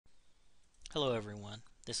Hello everyone,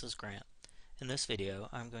 this is Grant. In this video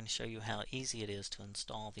I'm going to show you how easy it is to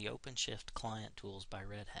install the OpenShift client tools by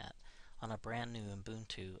Red Hat on a brand new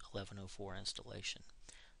Ubuntu 11.04 installation.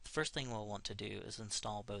 The first thing we'll want to do is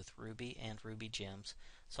install both Ruby and Ruby gems,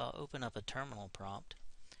 so I'll open up a terminal prompt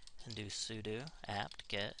and do sudo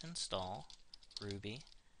apt-get install Ruby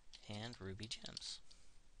and Ruby gems.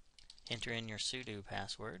 Enter in your sudo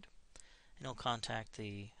password and it'll contact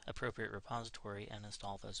the appropriate repository and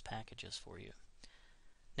install those packages for you.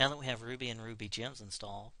 Now that we have Ruby and Ruby gems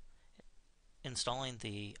installed, installing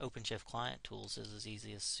the OpenShift client tools is as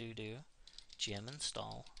easy as sudo gem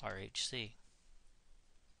install RHC.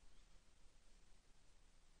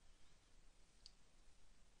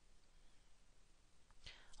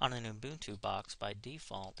 On an Ubuntu box, by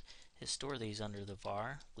default, it stores these under the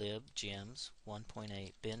var lib gems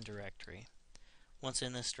 1.8 bin directory. Once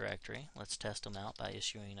in this directory, let's test them out by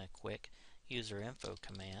issuing a quick user info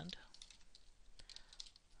command.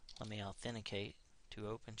 Let me authenticate to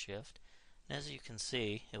OpenShift, and as you can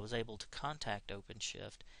see, it was able to contact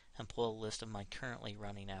OpenShift and pull a list of my currently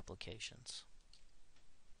running applications.